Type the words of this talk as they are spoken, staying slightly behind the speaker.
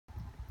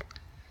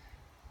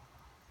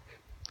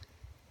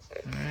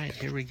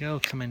right, here we go,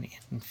 coming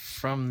in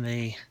from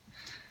the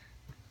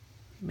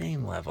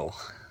main level.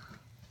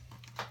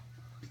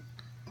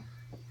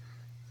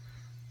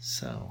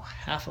 So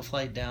half a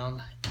flight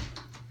down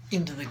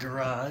into the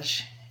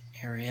garage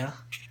area.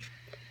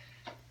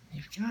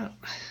 You've got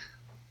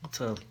it's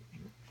a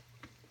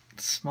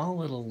small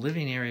little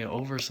living area,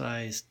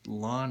 oversized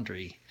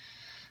laundry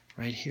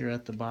right here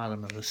at the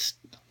bottom of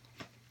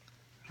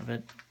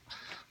it.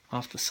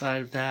 Off the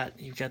side of that,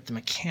 you've got the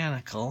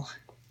mechanical,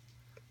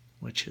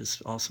 which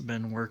has also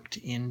been worked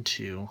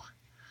into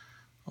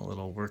a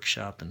little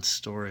workshop and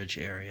storage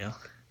area.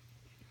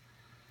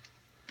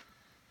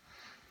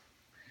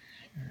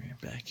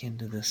 Back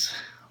into this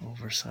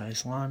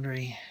oversized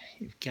laundry.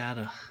 You've got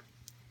a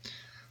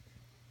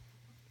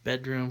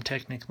bedroom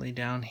technically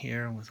down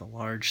here with a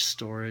large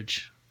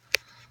storage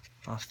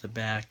off the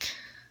back.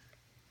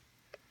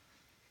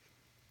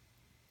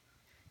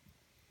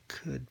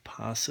 Could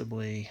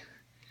possibly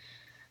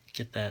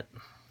get that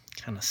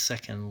kind of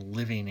second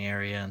living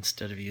area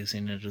instead of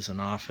using it as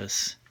an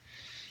office.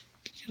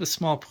 Get a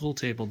small pool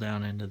table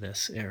down into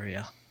this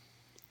area.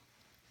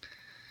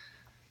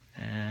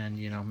 And,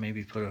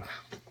 maybe put a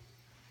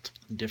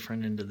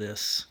different into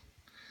this.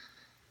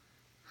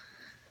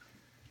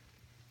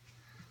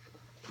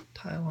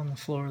 Tile on the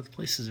floor. The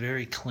place is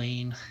very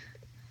clean.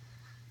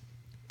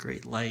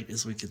 Great light,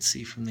 as we could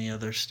see from the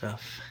other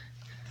stuff.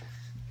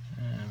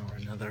 And we're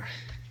another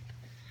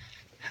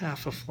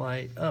half a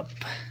flight up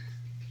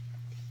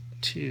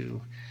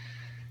to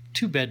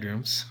 2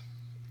 bedrooms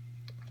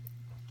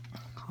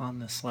on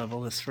this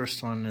level. This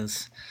first one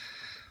is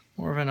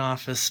more of an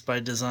office by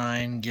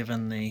design,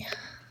 given the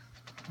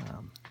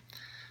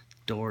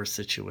door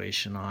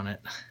situation on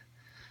it.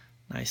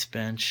 Nice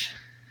bench.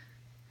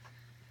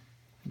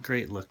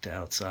 Great look to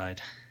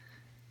outside.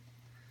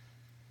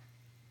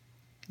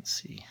 You can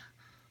see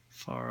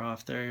far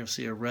off there, you'll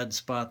see a red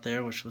spot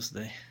there, which was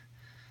the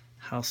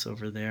house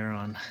over there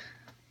on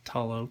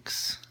Tall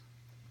Oaks.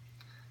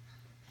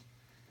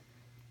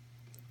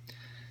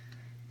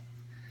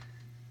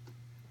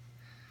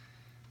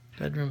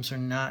 Bedrooms are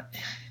not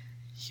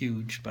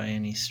huge by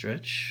any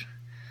stretch,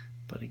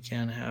 but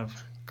again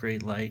have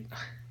great light.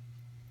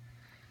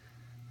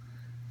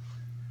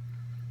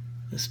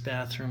 This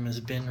bathroom has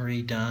been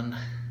redone.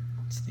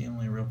 It's the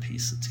only real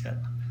piece that's got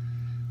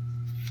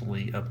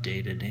fully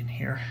updated in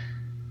here.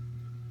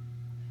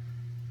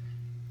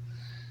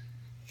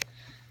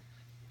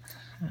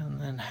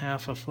 And then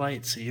half a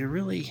flight, so you're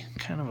really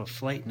kind of a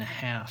flight and a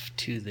half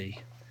to the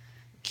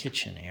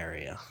kitchen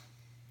area.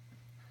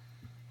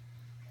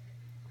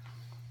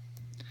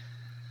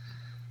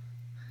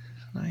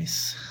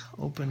 Nice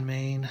open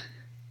main.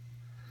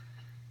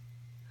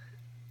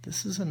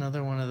 This is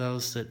another one of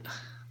those that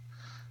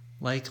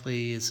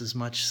likely is as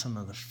much some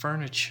of the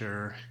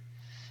furniture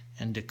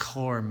and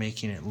decor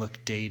making it look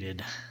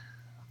dated.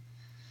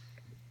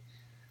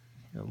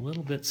 You're a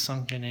little bit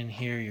sunken in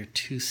here, your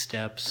 2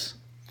 steps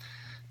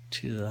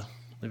to the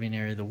living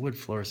area. The wood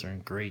floors are in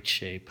great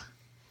shape.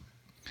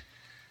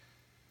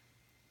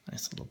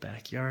 Nice little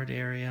backyard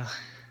area.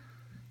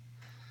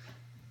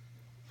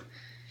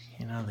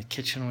 The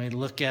kitchen we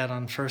look at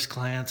on first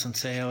glance and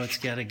say, oh, it's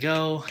got to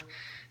go.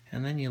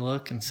 And then you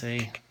look and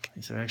say,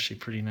 these are actually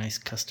pretty nice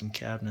custom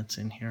cabinets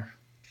in here.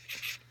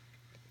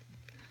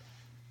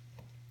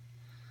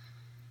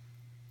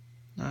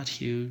 Not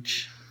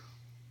huge.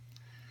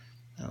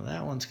 Now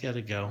that one's got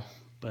to go,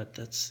 but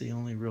that's the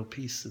only real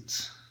piece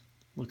that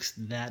looks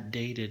that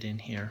dated in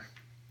here.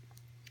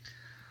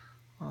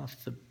 Off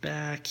the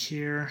back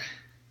here,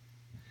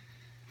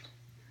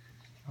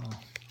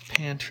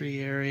 pantry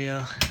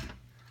area,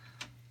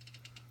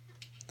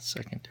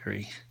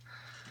 secondary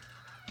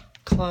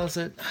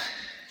closet,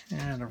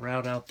 and a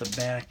route out the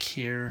back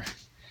here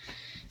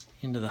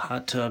into the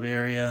hot tub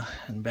area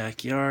and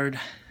backyard.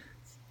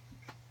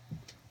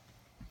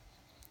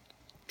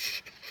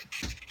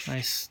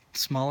 Nice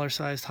smaller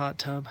sized hot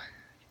tub.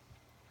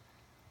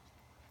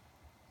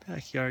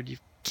 Backyard, you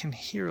can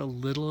hear a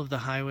little of the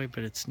highway,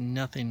 but it's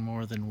nothing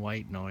more than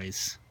white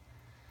noise.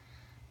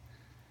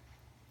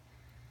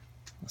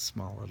 A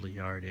small little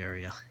yard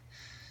area.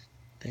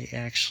 They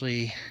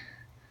actually,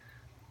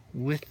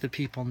 with the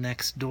people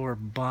next door,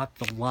 bought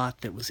the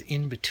lot that was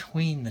in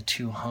between the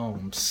 2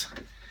 homes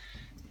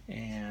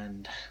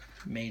and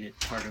made it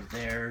part of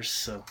theirs,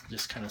 so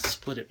just kind of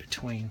split it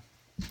between.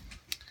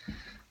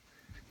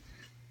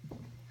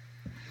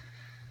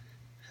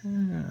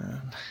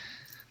 And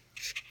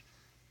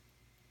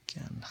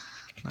again,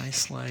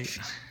 nice light.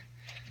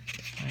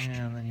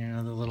 And then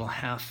another little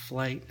half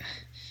flight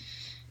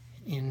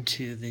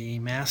into the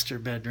master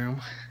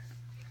bedroom.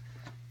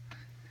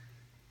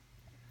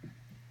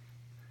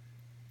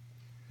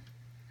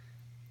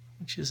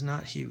 Which is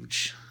not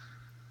huge,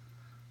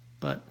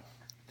 but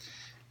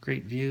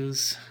great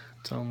views,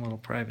 its own little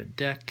private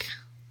deck.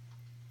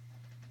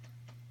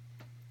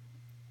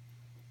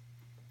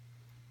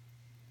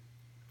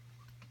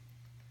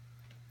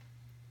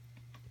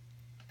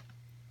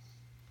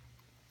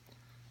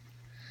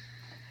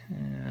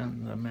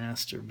 And the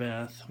master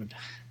bath would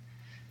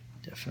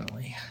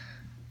definitely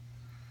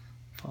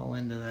fall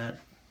into that.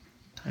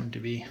 Time to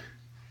be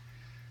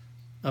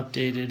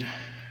updated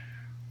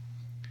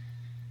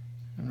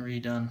and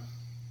redone.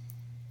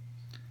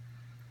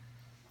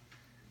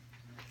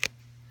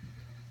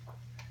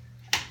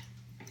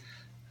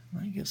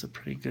 That gives a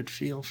pretty good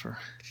feel for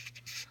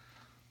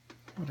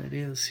what it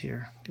is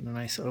here. Get a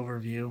nice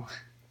overview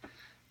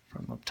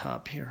from up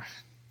top here.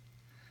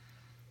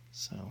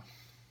 So,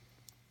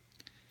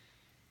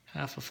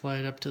 half a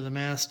flight up to the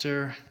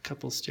master, a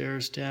couple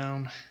stairs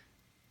down,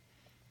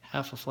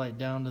 half a flight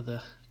down to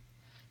the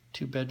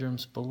 2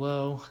 bedrooms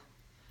below,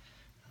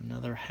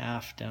 another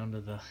half down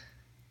to the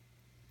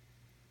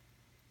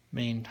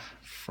main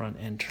front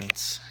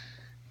entrance.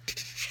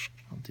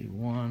 I'll do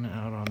one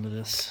out onto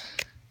this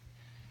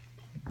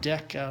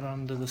deck out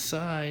onto the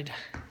side.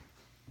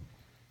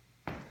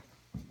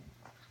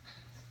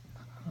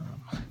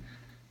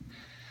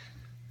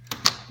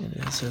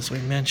 It is, as we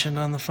mentioned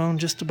on the phone,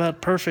 just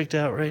about perfect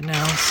out right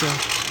now,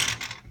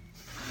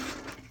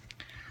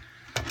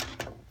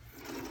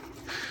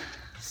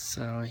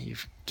 so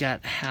you've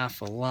got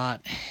half a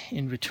lot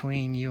in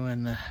between you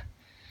and the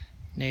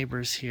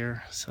neighbors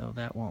here, so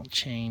that won't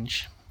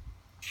change.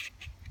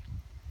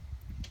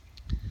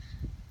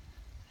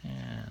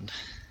 And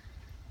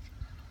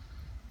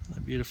a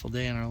beautiful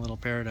day in our little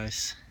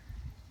paradise.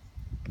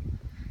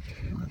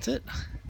 That's it.